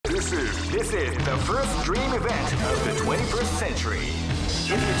This is the first dream event of the 21st century. If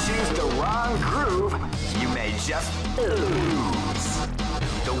you choose the wrong groove, you may just lose.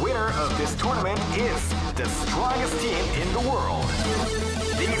 The winner of this tournament is the strongest team in the world.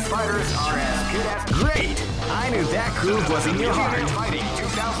 These fighters are as good as great. I knew that groove was in your heart. Fighting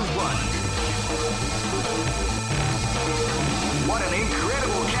 2001. What an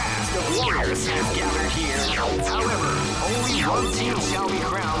incredible cast of warriors has gathered here. However, only one team shall be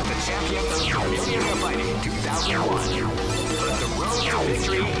crowned the champion of Millionaire Fighting 2001. But the road to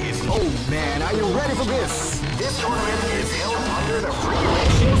victory is... Oh man, are you ready for this? This tournament is held under the free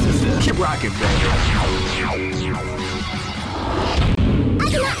ratio system. Keep rocking, baby.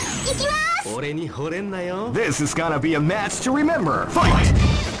 This is gonna be a match to remember. Fight!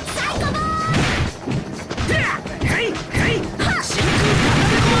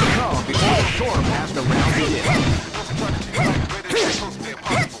 Calm before the storm has the round begin.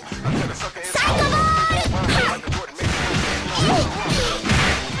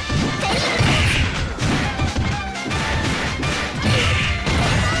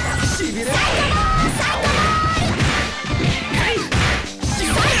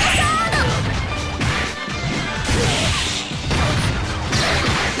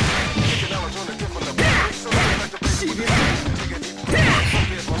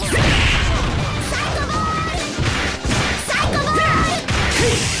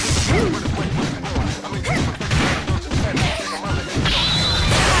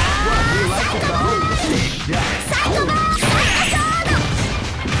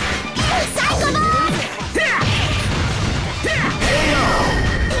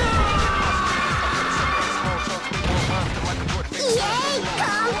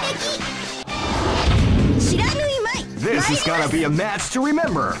 This is gonna be a match to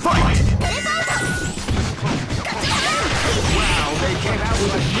remember. Fight! Wow, they came out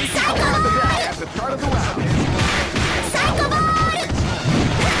with a sneaky attack at the start of the round.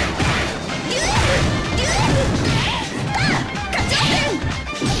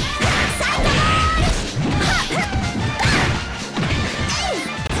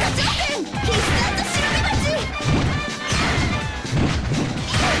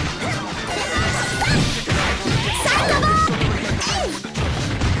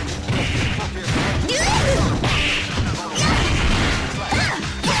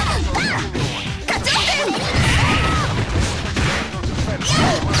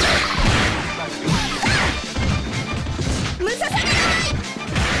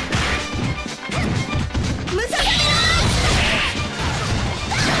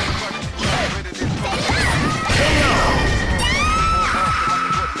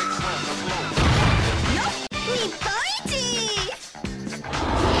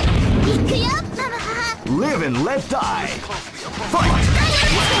 Live and let die. Fight!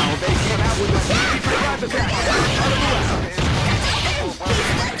 Wow, they came out with a sneaky surprise attack.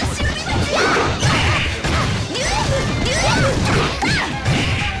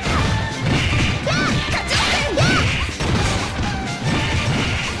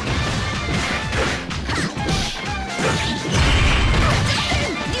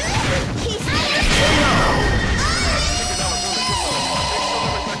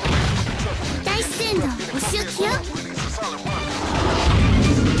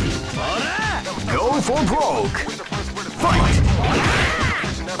 Go for broke. Fight!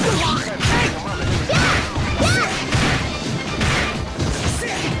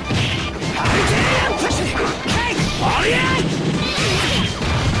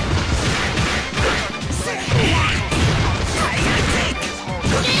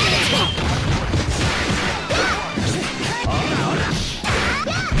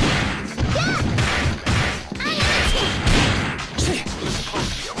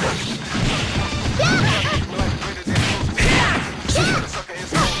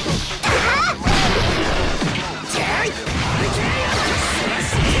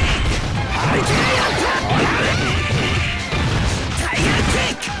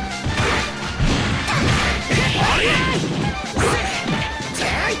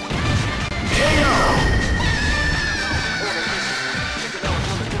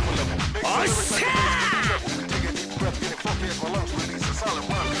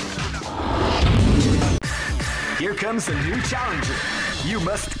 Here comes a new challenger. You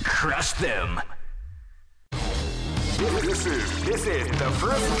must crush them. This is the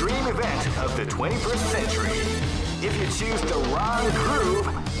first dream event of the 21st century. If you choose the wrong groove,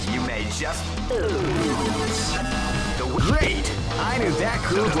 you may just lose. Great! I knew that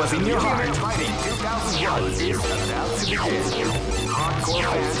groove was in your heart. Fighting 2001 is about to begin. Hardcore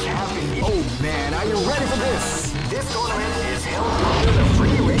fans have been... Oh man, are you ready for this? This tournament is held under the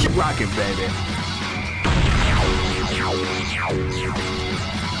free range. Keep rocking. rocking, baby.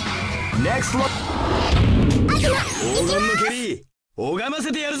 Next look.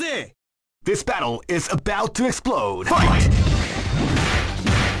 This battle is about to explode. Fight!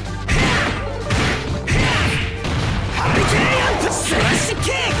 Slash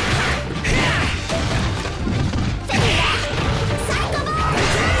kick!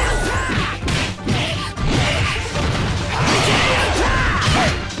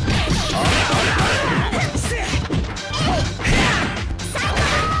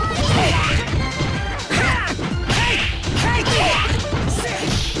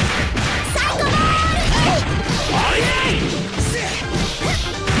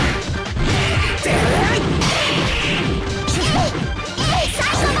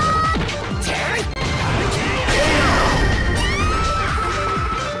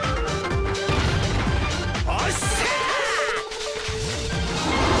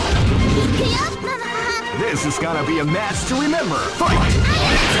 This is gonna be a match to remember. Fight!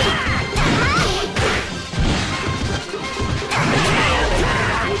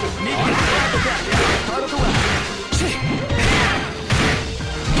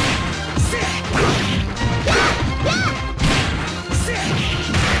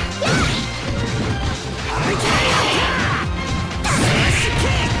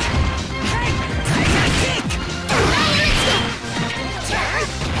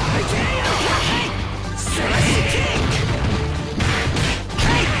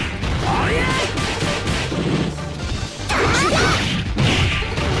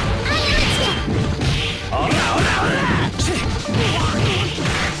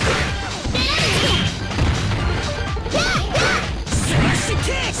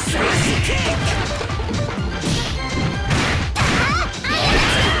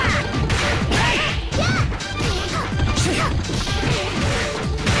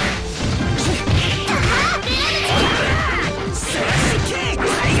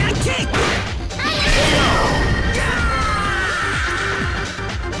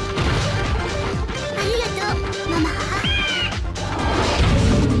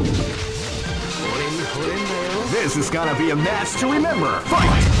 This is gonna be a match to remember.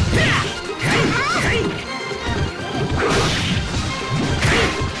 Fight!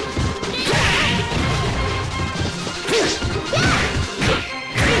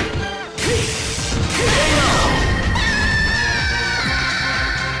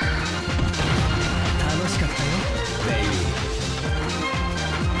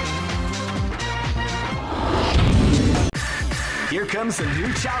 Here comes a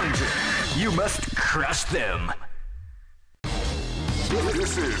new challenger. You must crush them.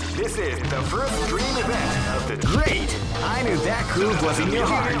 This is the first dream event of the great. I knew that groove was in your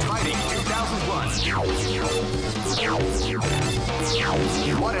heart. Fighting 2001.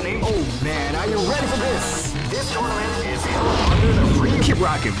 What a name! Oh man, are you ready for this? This tournament is held under the free. Keep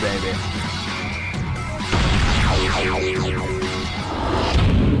rocking, baby.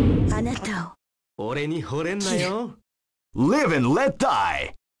 Live and let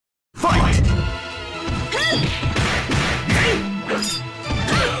die. Fight!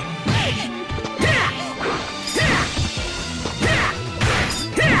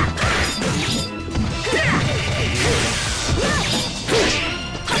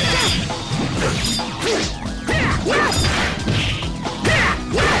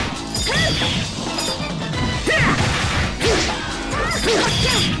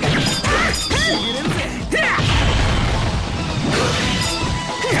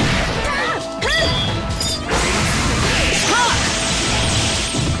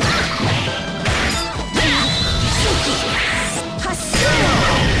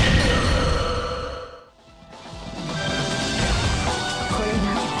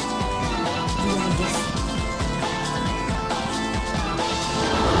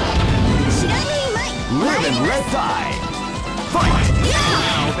 Live and let die. Fight!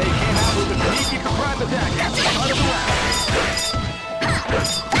 Now they came out with a sneaky surprise attack at the start of the round.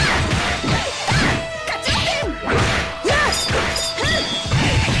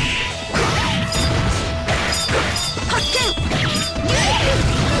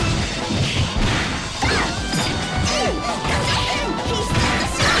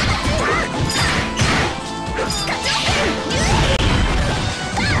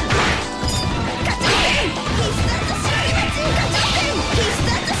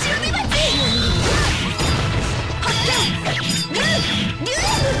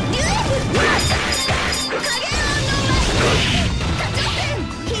 Yeah!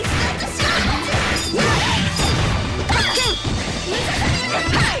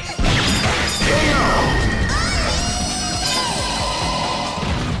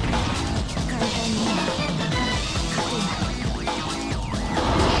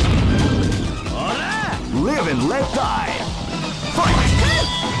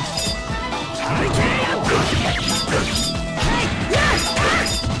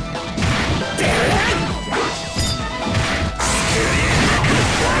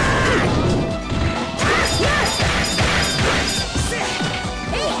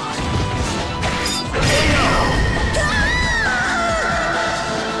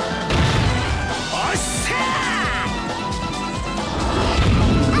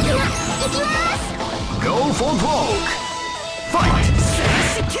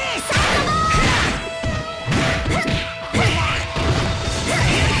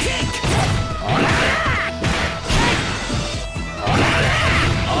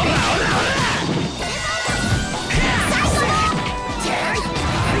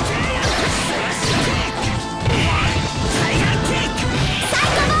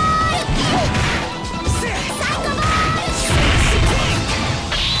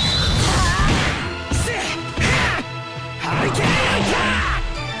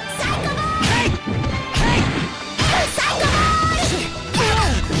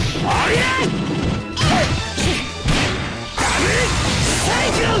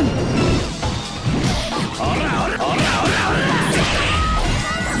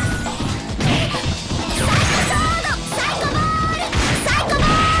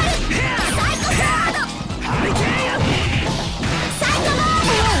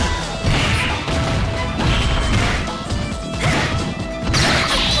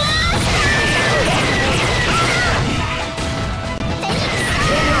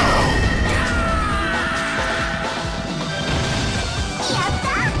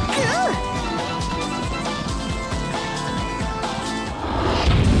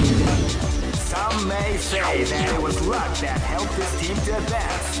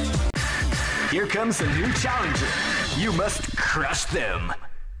 Here comes a new challenger. You must crush them.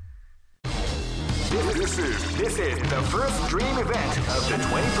 This is the first dream event of the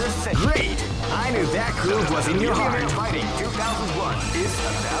 21st century. Great! I knew that groove was in your heart. Fighting 2001 is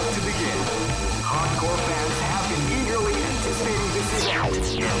about to begin. Hardcore fans have been eagerly anticipating this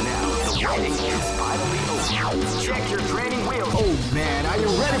event, and now the waiting is finally over. Check your training wheels. Oh man, are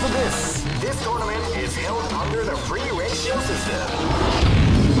you ready for this? This tournament is held under the free ratio system.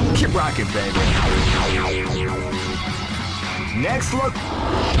 Keep rocking, baby. Next look.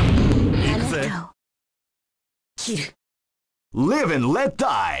 Live and let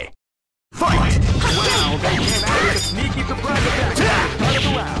die. Fight! Wow, they came out with a sneaky surprise attack at the start of the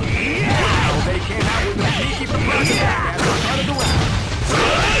round. Wow, they came out with a sneaky surprise attack at the start of the round.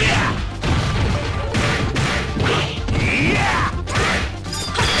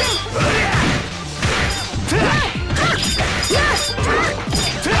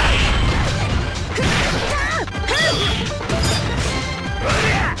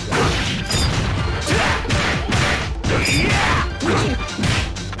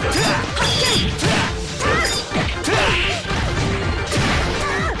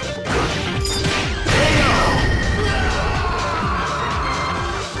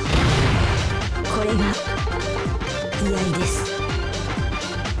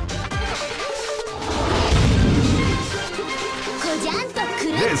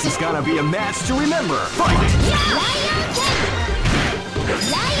 This is gonna be a match to remember. Fight!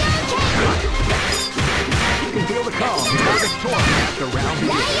 You can feel the calm before the storm as the round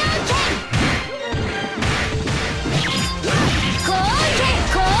begins.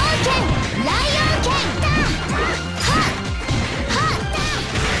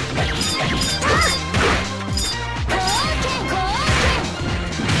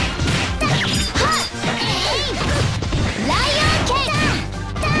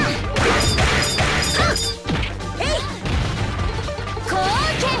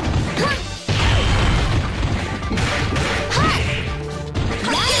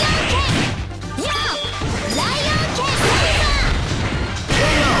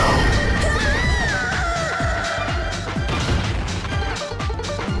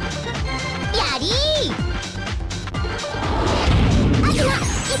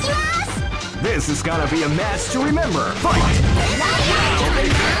 This is gonna be a match to remember. Fight!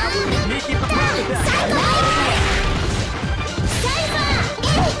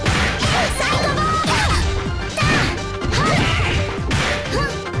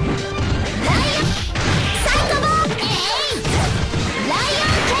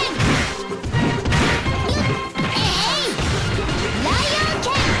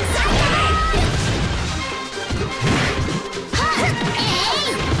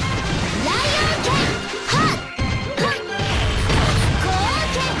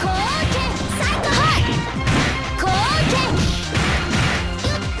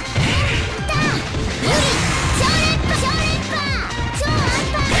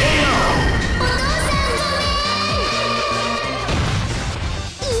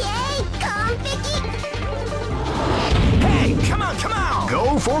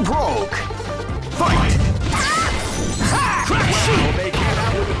 Go for broke. Fight! Crack shoot! They came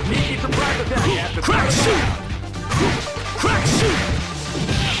out with a sneaky surprise attack at the crack shoot! Crack shoot!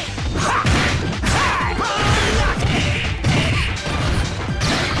 Ha!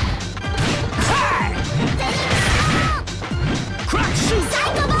 Crack shoot!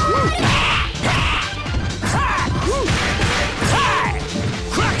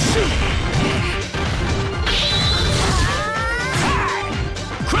 Crack shoot!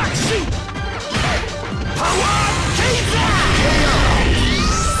 Crack shoot! Power taser!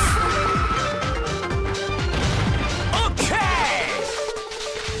 Okay!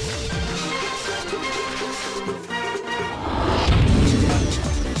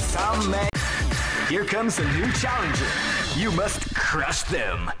 Some may. Here comes a new challenger. You must crush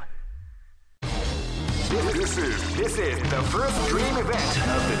them. This is the first dream event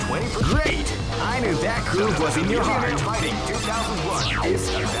of the 21st. Great! I knew that groove was in your heart. Fighting 2001 is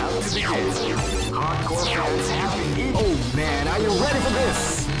about to begin. Hardcore fans have been eager. Oh man, are you ready for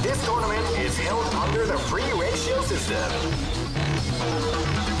this? This tournament is held under the free ratio system.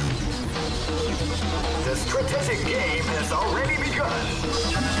 The strategic game has already begun.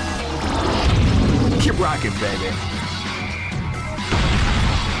 Keep rocking, baby.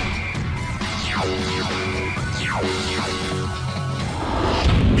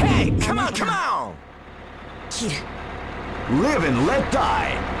 Hey, come on, come on! Live and let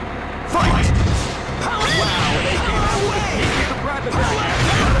die. Fight! Wow, they came out with a sneaky surprise attack.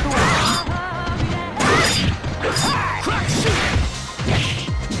 Crack shoot!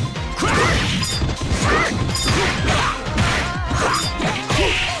 Crack!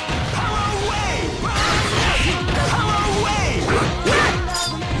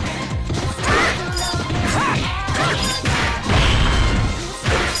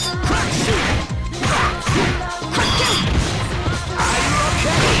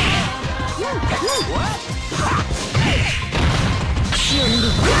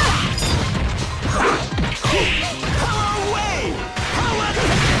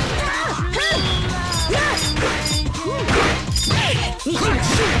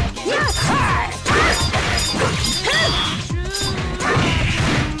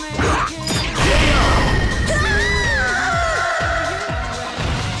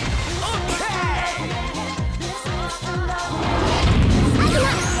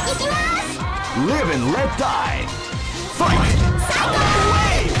 Live and let die. Fight!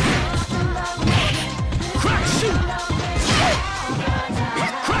 Away! Crack shoot!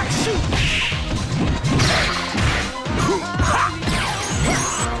 Crack shoot!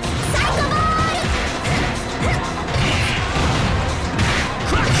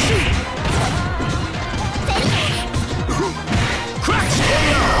 Crack shoot! Crack shoot!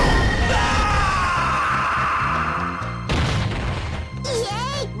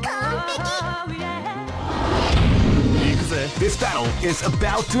 This battle is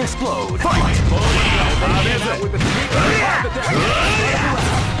about to explode. Fight!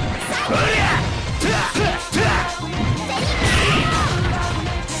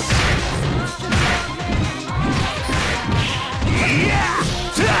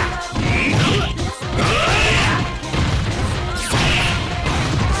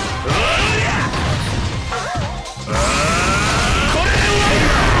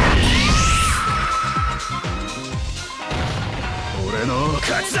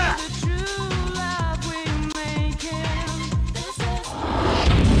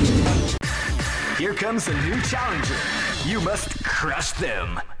 Here comes a new challenger. You must crush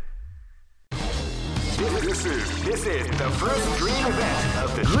them. This is the first dream event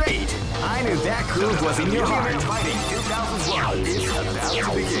of the great. I knew that groove was in your heart. Fighting 2001 is about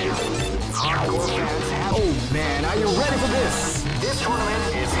to begin. Hardcore fans have... Oh man, are you ready for this? This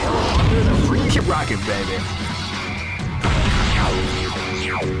tournament is held under the free... Keep rocking, baby.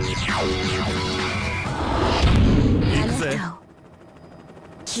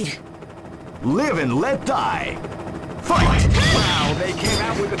 Live and let die. Fight! Wow, they came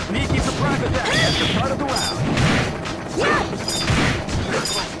out with a sneaky surprise attack at the start of the round.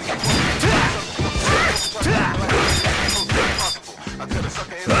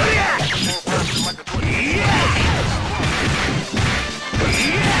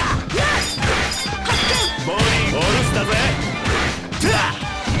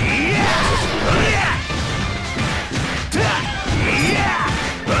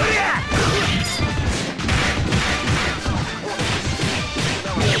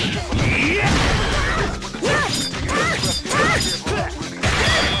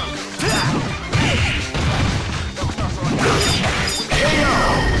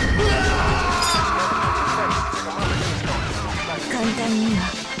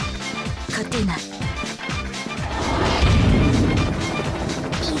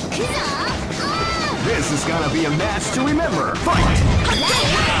 This is gonna be a match to remember. Fight!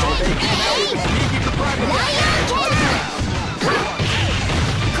 Wow, they came out with a sneaky surprise attack.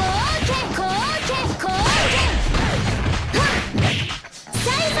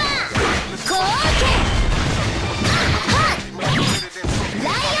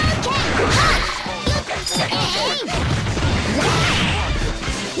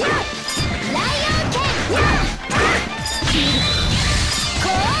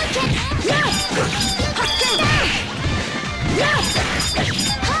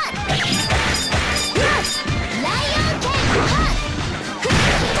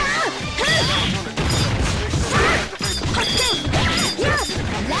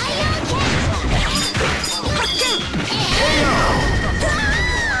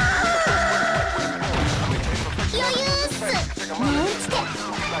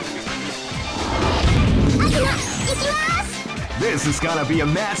 This is gonna be a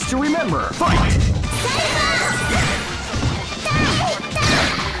match to remember. Fight!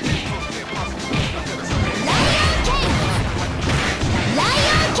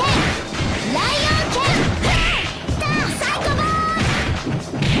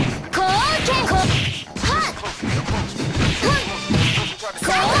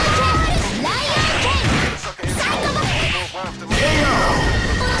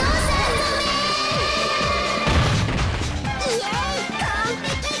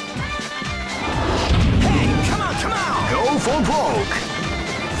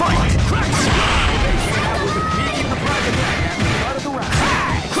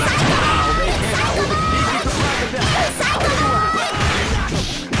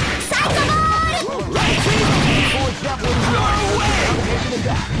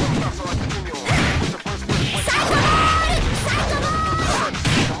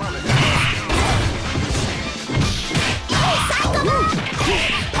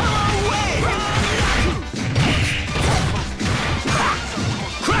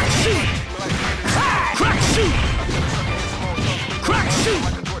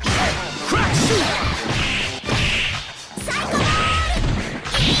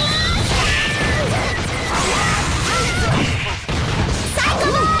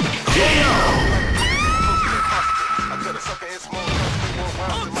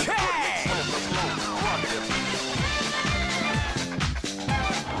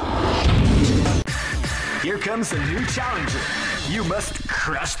 comes a new challenger. You must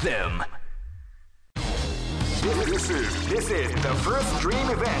crush them. This is the first dream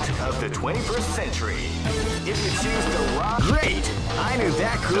event of the 21st century. If you choose the wrong... Great! I knew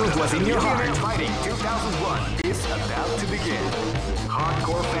that groove was in your heart. Fighting 2001 is about to begin.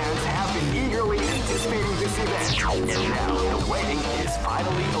 Hardcore fans have been eagerly anticipating this event, and now the waiting is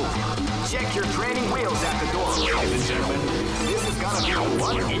finally over. Check your training wheels at the door, ladies and gentlemen. This is gonna be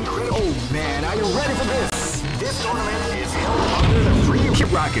one incredible... Oh man, are you ready for this? This tournament is held under the free...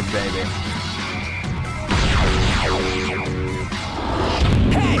 Keep rocking, baby.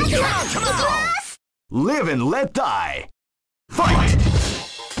 Hey, come on! Live and let die. Fight!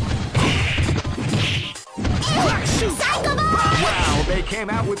 Crack shoot! Wow, they came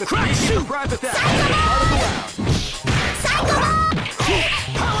out with the crack shoot! Surprise attack at the start of the round.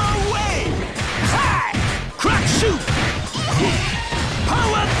 Power wave! Hey! Crack shoot!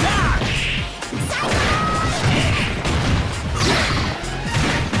 Power attack!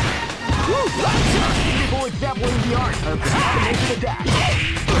 People exampling the art of the combination attack.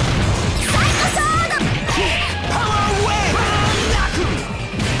 Power wave!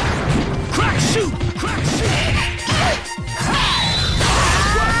 Crack shoot! Crack shoot!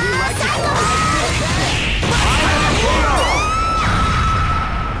 What, we like it all like this?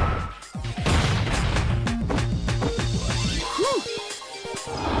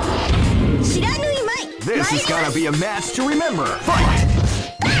 This is gonna be a match to remember. Fight!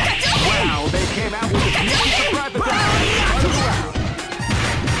 Wow, they came out with a sneaky surprise attack.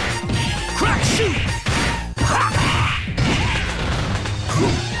 Crack shoot!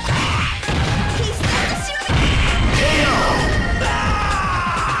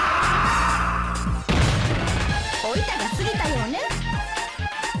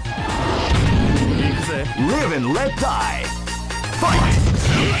 Live and let die. Fight!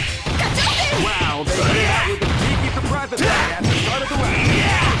 Wow, they came out with a sneaky surprise attack at the start of the round.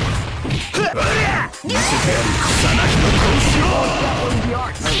 The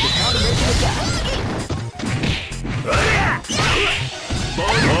art of the combination attack.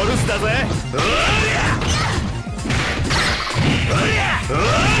 Bonus だぜ。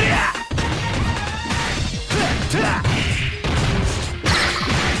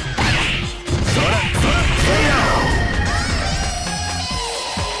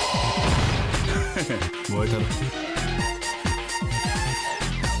燃えたな。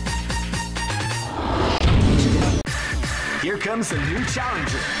Here comes a new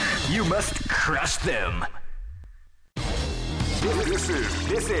challenger. You must crush them.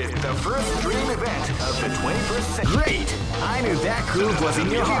 This is the first dream event of the 21st century. Great! I knew that groove was in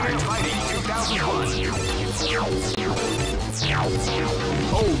your heart. Fighting 2001.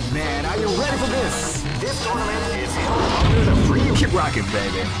 Oh man, are you ready for this? This tournament is held under the free... Keep rocking,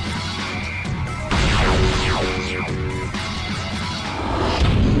 baby.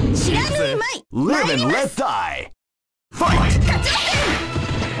 Live and let die. Fight!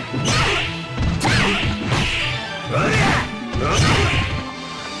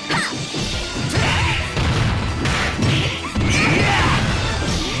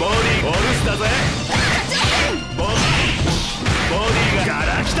 Body ボルスだぜ。ボディがガラ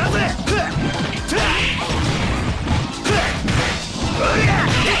来たぜ。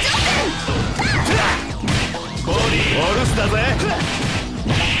ボディボルスだぜ。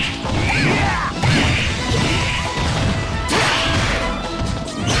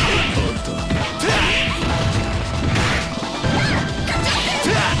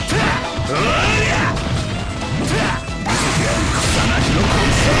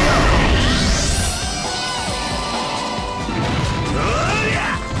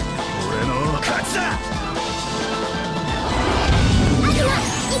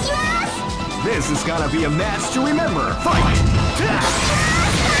This is gonna be a match to remember. Fight!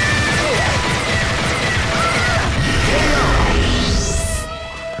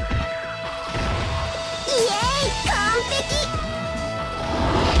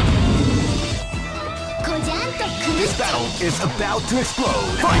 This battle is about to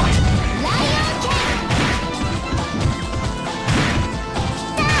explode. Fight!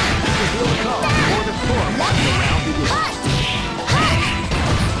 Feel the calm before the storm once the round begins.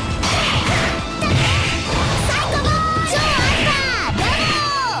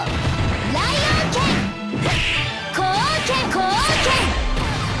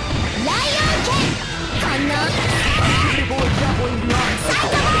 Beautiful exampling the art of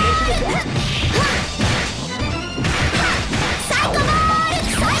the combination attack.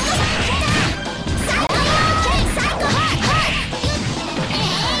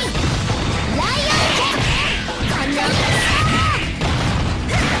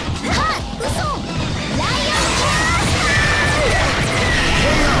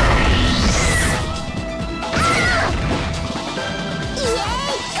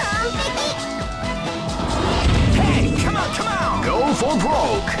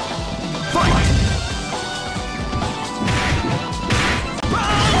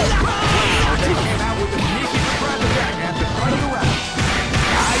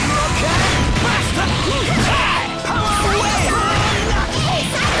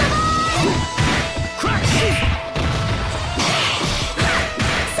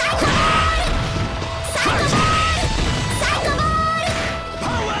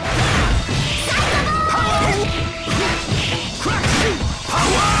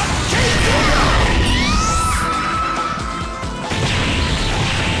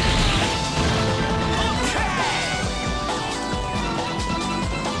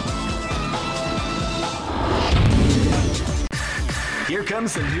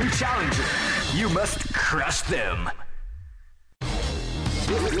 comes a new challenger. You must crush them.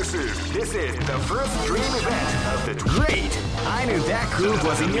 This is the first dream event of the... Great! I knew that groove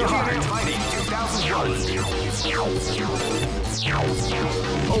was in your heart. Fighting 2001.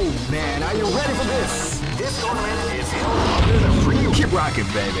 Oh man, are you ready for this? This tournament is held under the free... Keep rocking,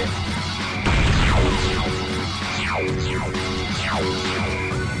 baby.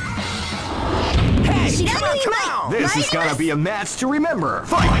 Hey, come on! This is gonna be a match to remember.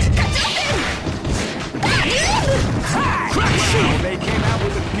 Fight! Crack shoot! They came out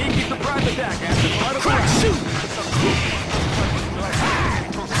with a sneaky surprise attack after part of crack shoot!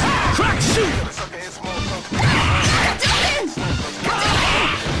 Crack shoot!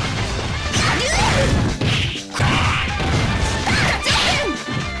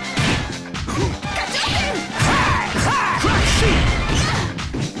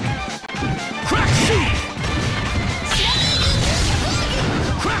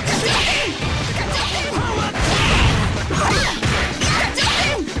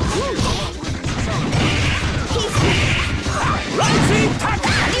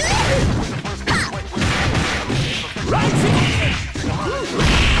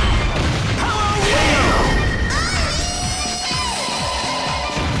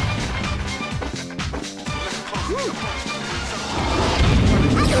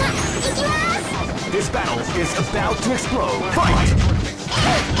 This battle is about to explode. Fight!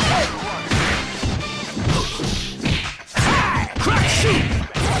 Crack shoot!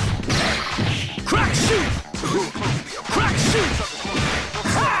 Crack shoot! Crack shoot!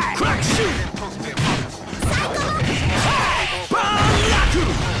 Crack shoot! Banyaku!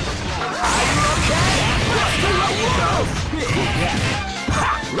 Are you okay?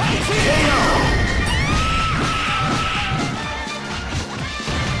 Right here!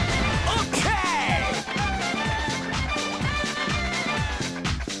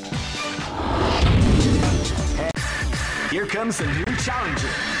 Here comes a new challenger.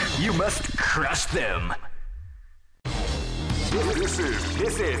 You must crush them. This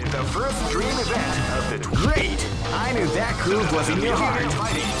is the first dream event of the... Great! I knew that groove was in your heart.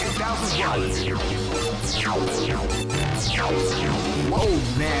 Fighting 2001. Oh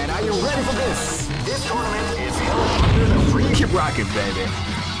man, are you ready for this? This tournament is held under the free... Keep rocking, baby.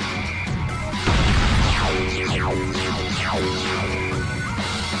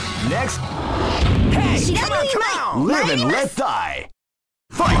 Next... Hey, come on! Live and let die!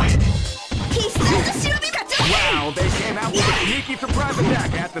 Fight! Wow, they came out with a sneaky surprise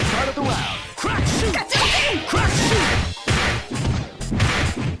attack at the start of the round. Crack shoot! Crack shoot!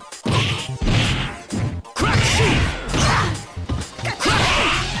 Crack shoot!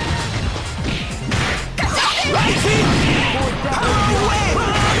 Right feet! Power away!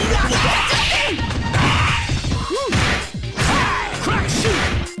 Crack shoot!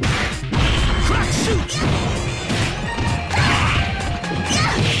 Crack shoot!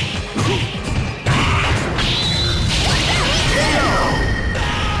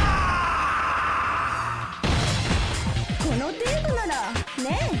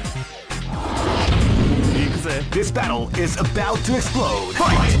 This battle is about to explode.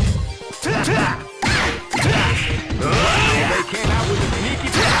 Fight! They came out with a sneaky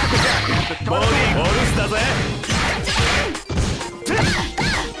attack at the start of the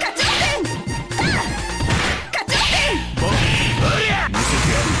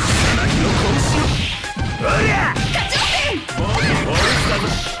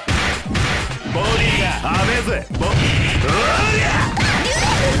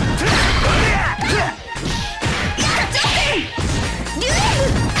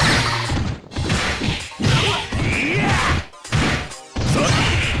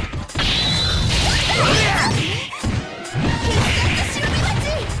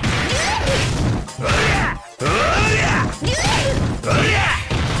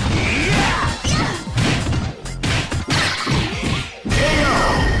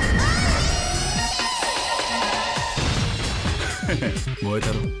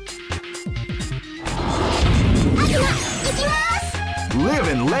Live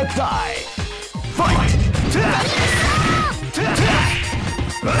and let die. Fight!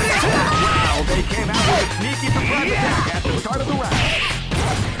 Wow, they came out with a sneaky surprise attack at the start of the round.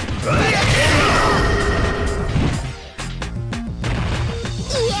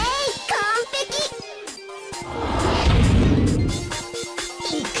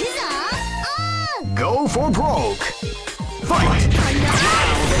 Go for broke. Fight!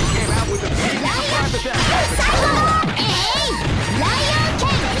 Wow, they came out with a sneaky surprise attack at the start of the round.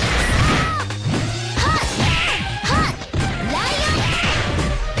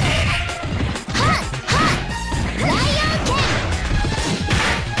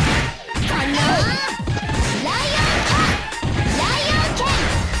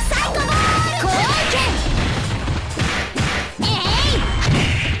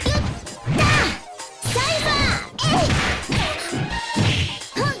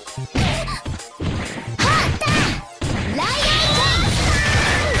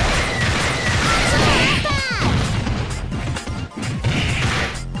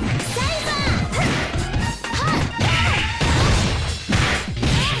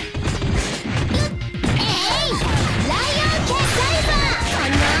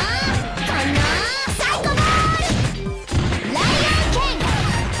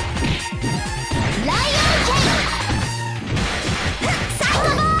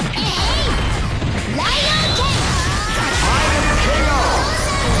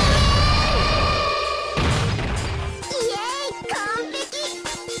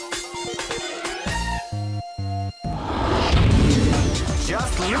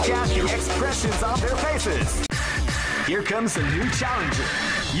 Here comes a new challenger.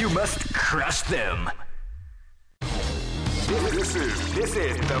 You must crush them. This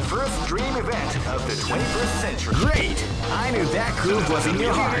is the first dream event of the 21st century. Great! I knew that groove was in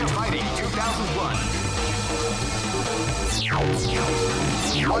your heart. Fighting 2001.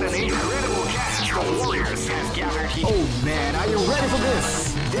 What an incredible cast of warriors has gathered here. Oh man, are you ready for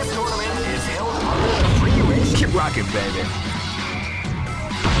this? This tournament is held under the free range. Keep rocking, baby.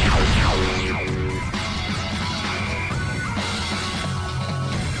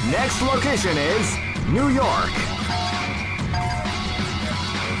 Next location is New York.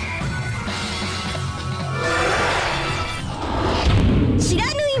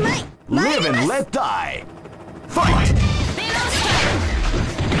 Live and let die. Fight!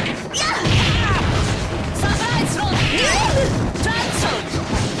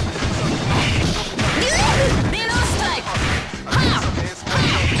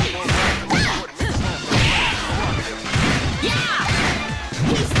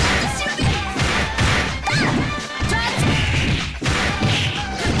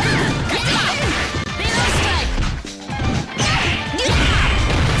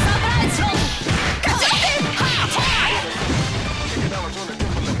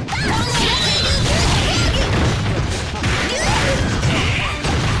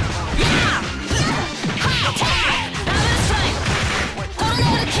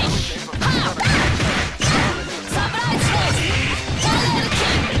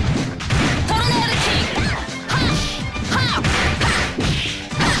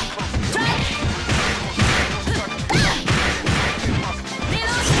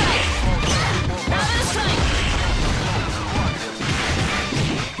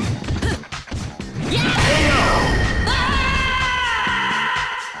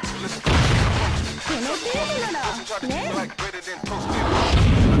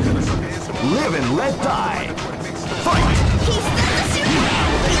 Live and let die. Fight!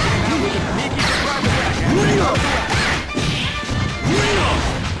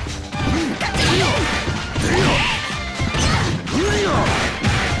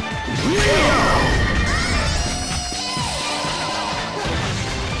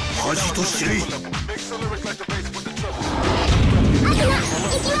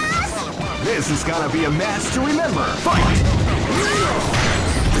 This is gonna be a match to remember. Fight!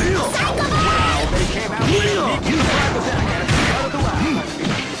 Wow, they came out with a sneaky surprise attack at the start of the round.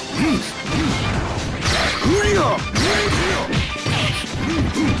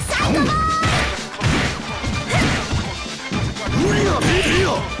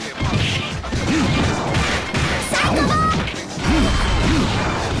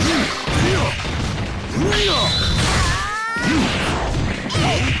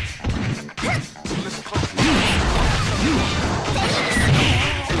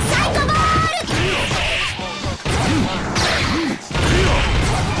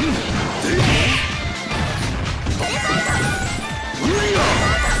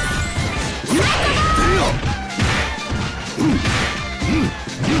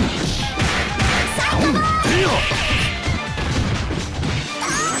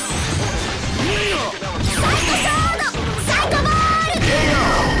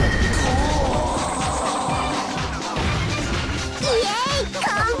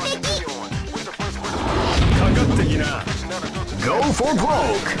 Go for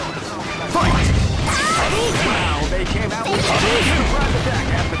broke! Fight! Wow, they came out with a surprise attack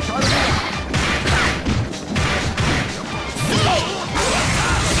at the start of the round.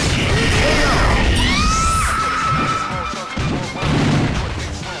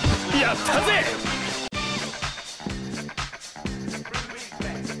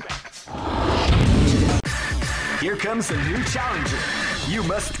 Here comes a new challenger. You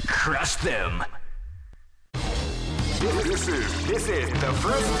must crush them. This is the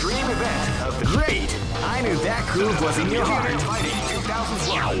first dream event of the Great! I knew that groove was in your heart. Fighting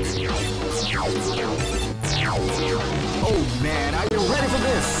 2001. Oh man, are you ready for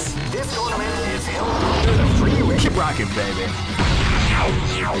this? This tournament is held under the free range. Keep rocking, baby.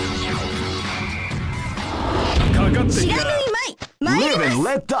 Live and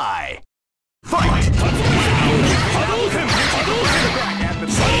let die. Fight! Hadouken! Back at the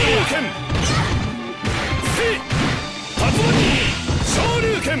Hadouken!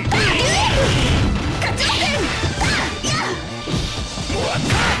 Shoryuken!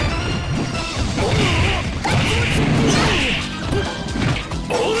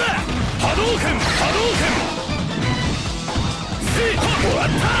 Ora! Hadouken! Hadouken!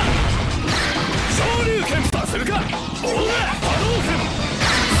 Shoryuken! するか! Ora! Hadouken!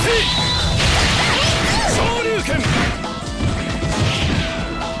 Shoryuken!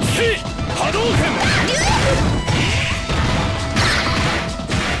 Hadouken!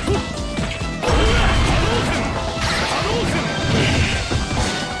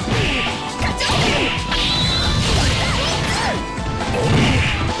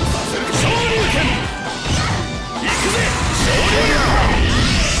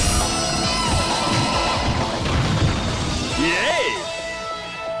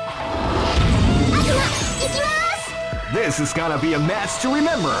 This is gonna be a match to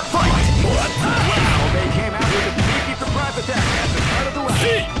remember. Fight! Wow, they came out with a sneaky surprise attack at the start of the round.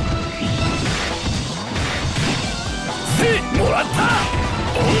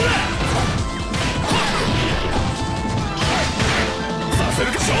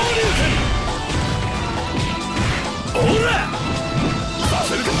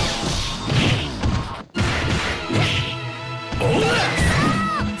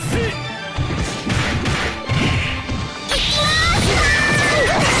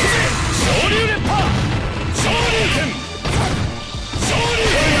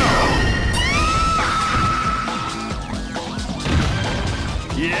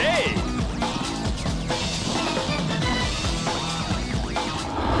 Yay!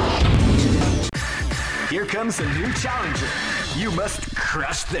 Here comes a new challenger. You must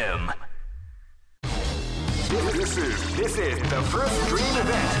crush them. This is the first dream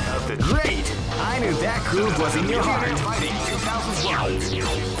event of the great. I knew that groove was in your heart. Fighting 2001.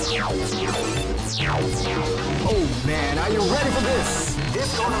 Oh man, are you ready for this?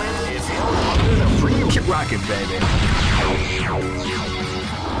 This tournament is held under the free. Keep rocking, baby.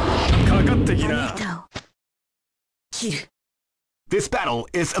 かかってきな。This battle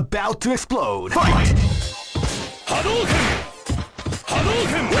is about to explode. Fight!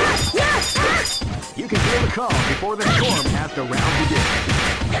 You can feel the calm before the storm as the round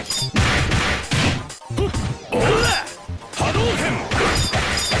begins.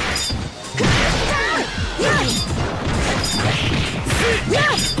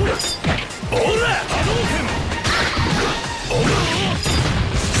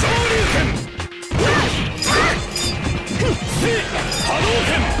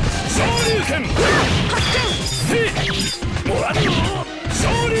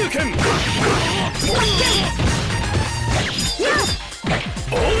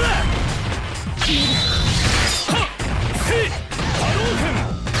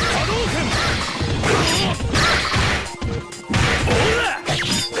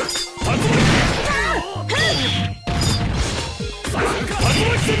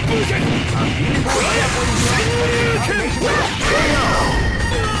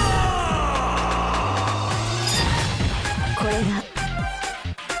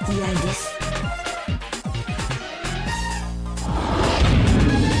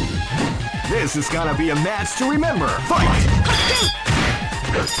 This is gonna be a match to remember. Fight!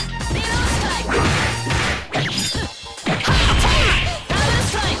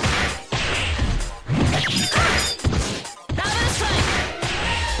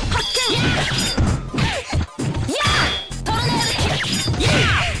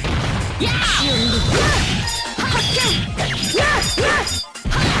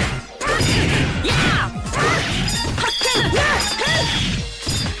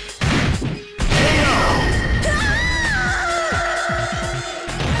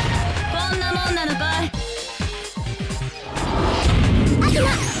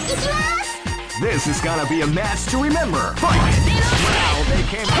 This is gonna be a match to remember. Fight! Wow, they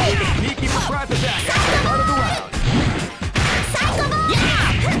came out with a sneaky surprise attack at the start of the round.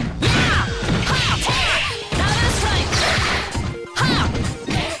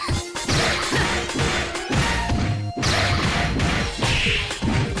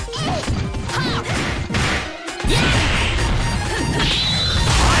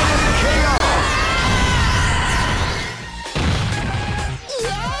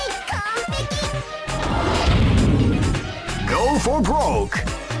 For broke.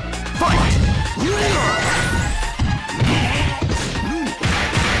 Fight!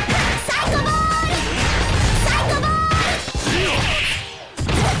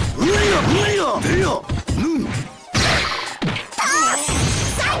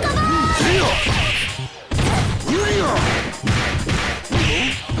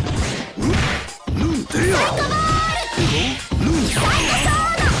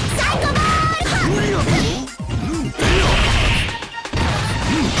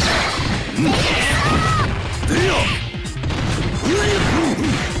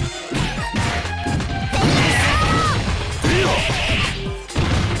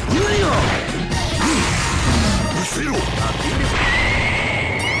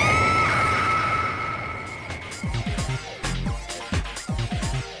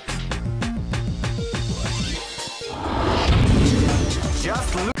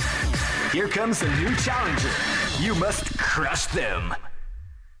 Here comes a new challenger. You must crush them.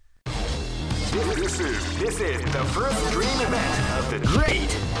 This is the first dream event of the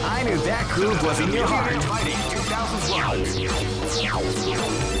great. I knew that groove was in your heart. Fighting 2001.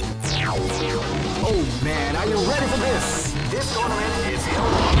 Oh man, are you ready for this? This tournament is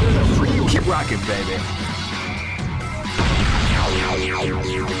held under the free. Keep rocking, baby.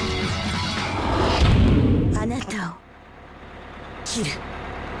 あなたを切る。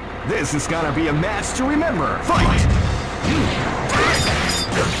 This is gonna be a match to remember. Fight!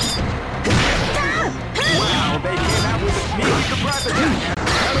 Wow, they came out with a sneaky surprise attack.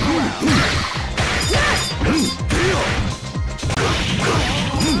 Out of the ground.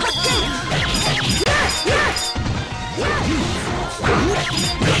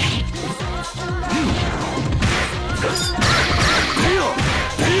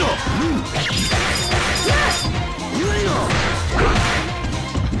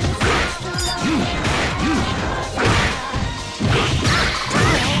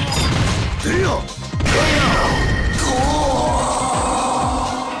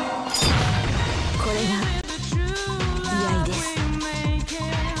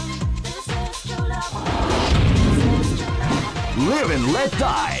 Live and let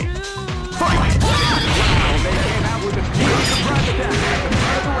die. Fight! Wow, they came out with a sneaky surprise attack at the start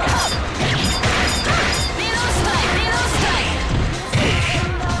of the round.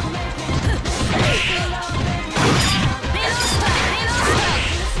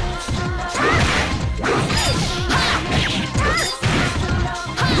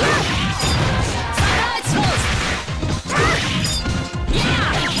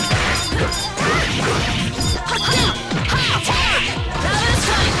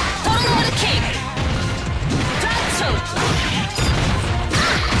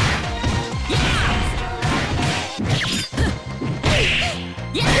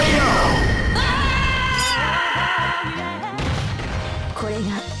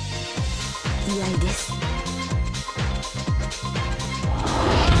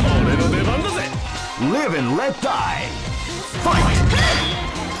 Live and let die. Fight!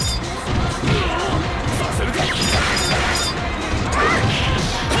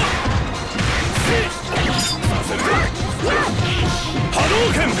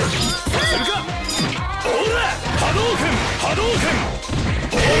 Hadouken! Hadouken! Hadouken!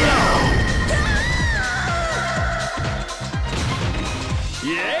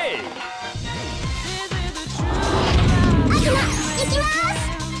 Yay!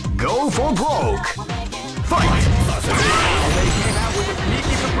 Go for broke! Fight! They came out with a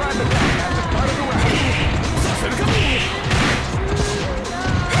sneaky surprise attack at the start of the round.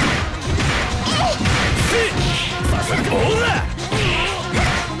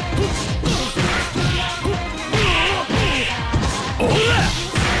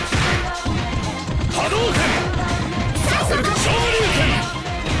 Hadouken! Shoryuken!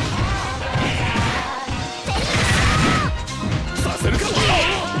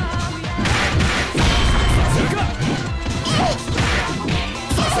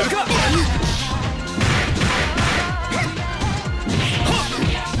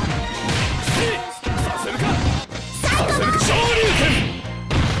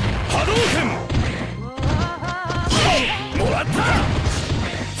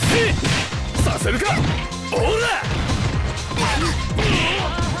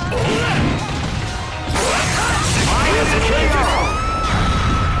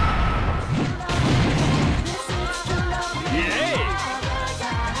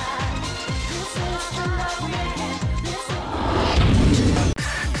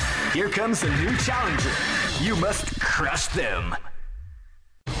 Here comes a new challenger. You must crush them.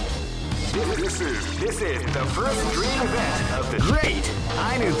 This is the first dream event of the great.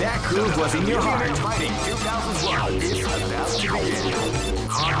 I knew that groove was in your heart. Fighting 2001 is about to begin.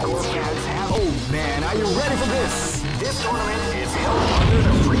 Hardcore fans have. Oh man, are you ready for this? This tournament is held under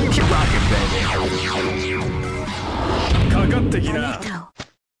the free. Keep rocking,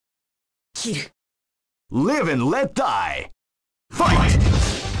 baby. Live and let die. Fight!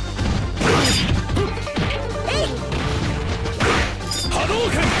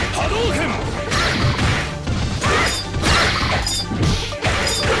 Hadouken! Hadouken!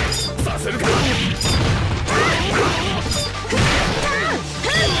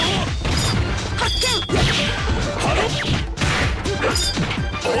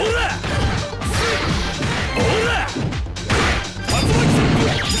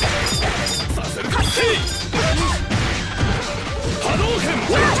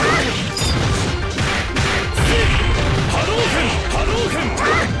 Hadouken! Hadouken!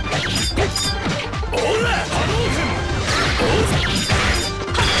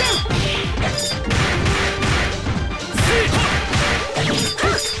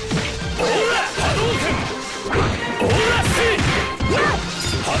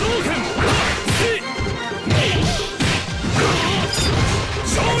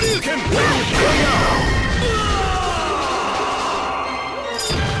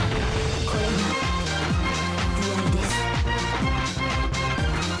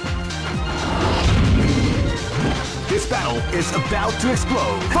 to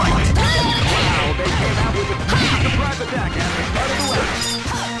explode. Fight! Wow, they came out with a surprise attack at the start of the round.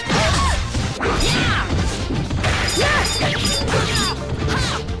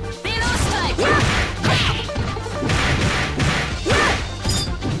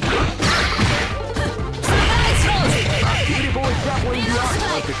 Beautiful example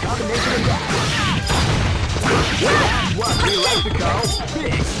of the combination attack. That's what we like to call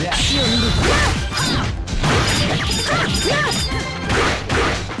big dash.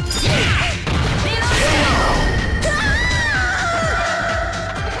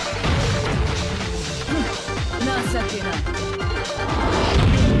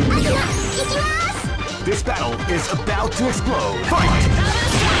 This battle is about to explode. Fight!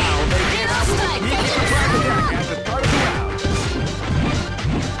 Wow, they came out with a sneaky surprise attack at the start of the round.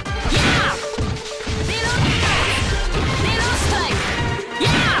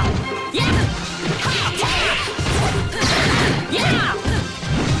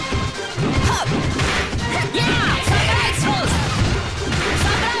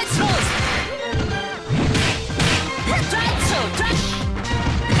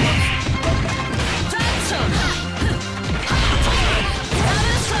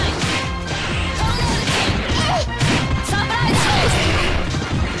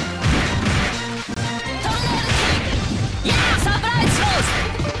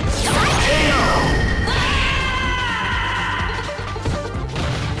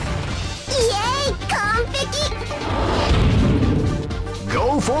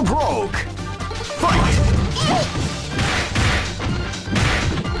 Go for broke! Fight!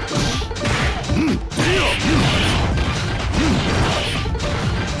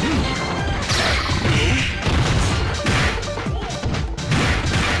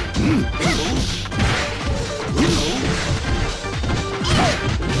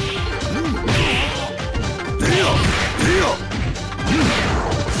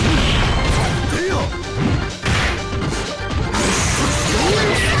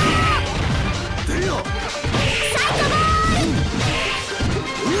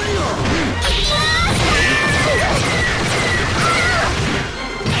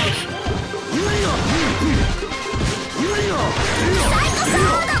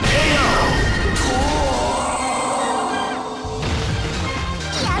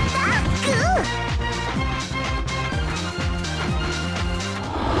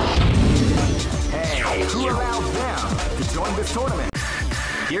 This tournament.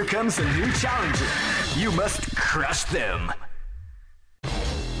 Here comes a new challenger. You must crush them.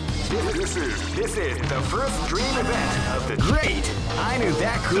 This is the first dream event of the great. I knew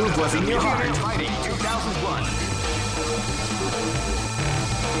that groove was in your heart. Fighting 2001.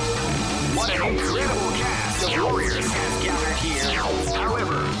 What an incredible cast of warriors has gathered here.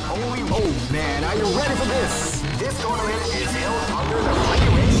 However, only. Oh man, are you ready for this? This tournament is held under the free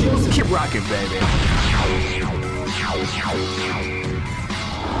ratios. Keep rocking, baby.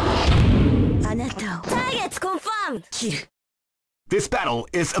 Targets confirmed. This battle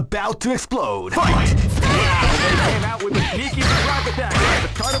is about to explode. Fight! Wow, they came out with a sneaky surprise attack at the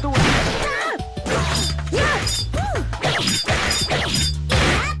start of the round.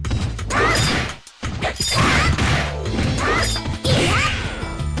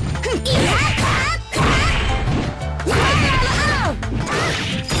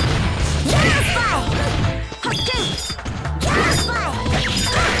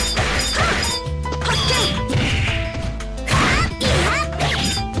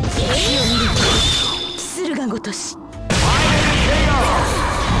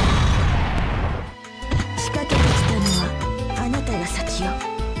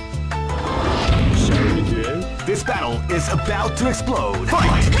 This battle is about to explode.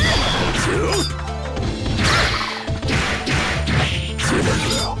 Fight!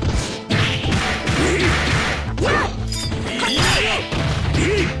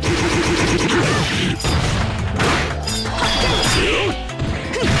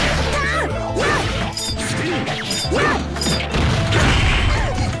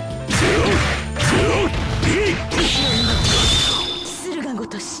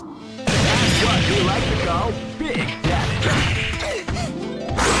 What we like to call big damage.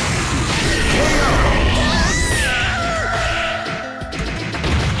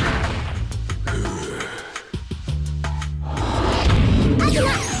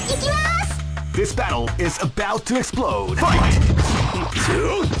 This battle is about to explode. Fight!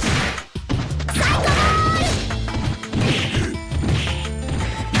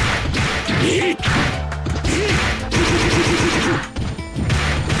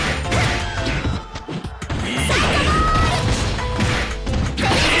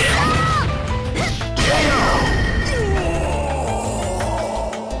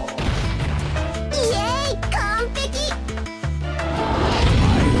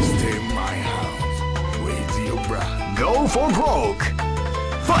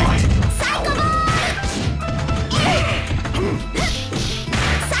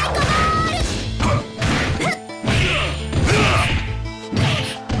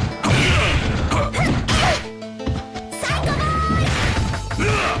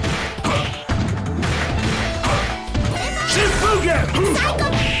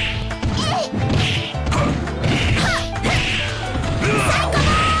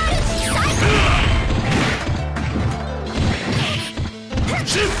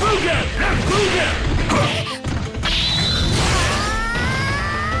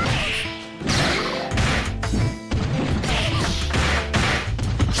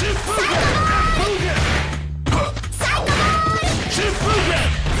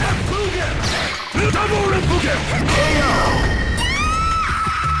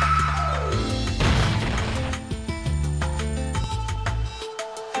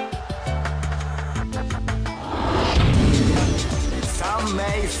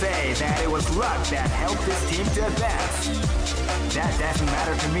 that helped this team to advance. That doesn't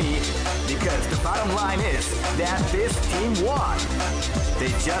matter to me, because the bottom line is that this team won. They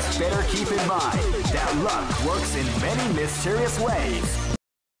just better keep in mind that luck works in many mysterious ways.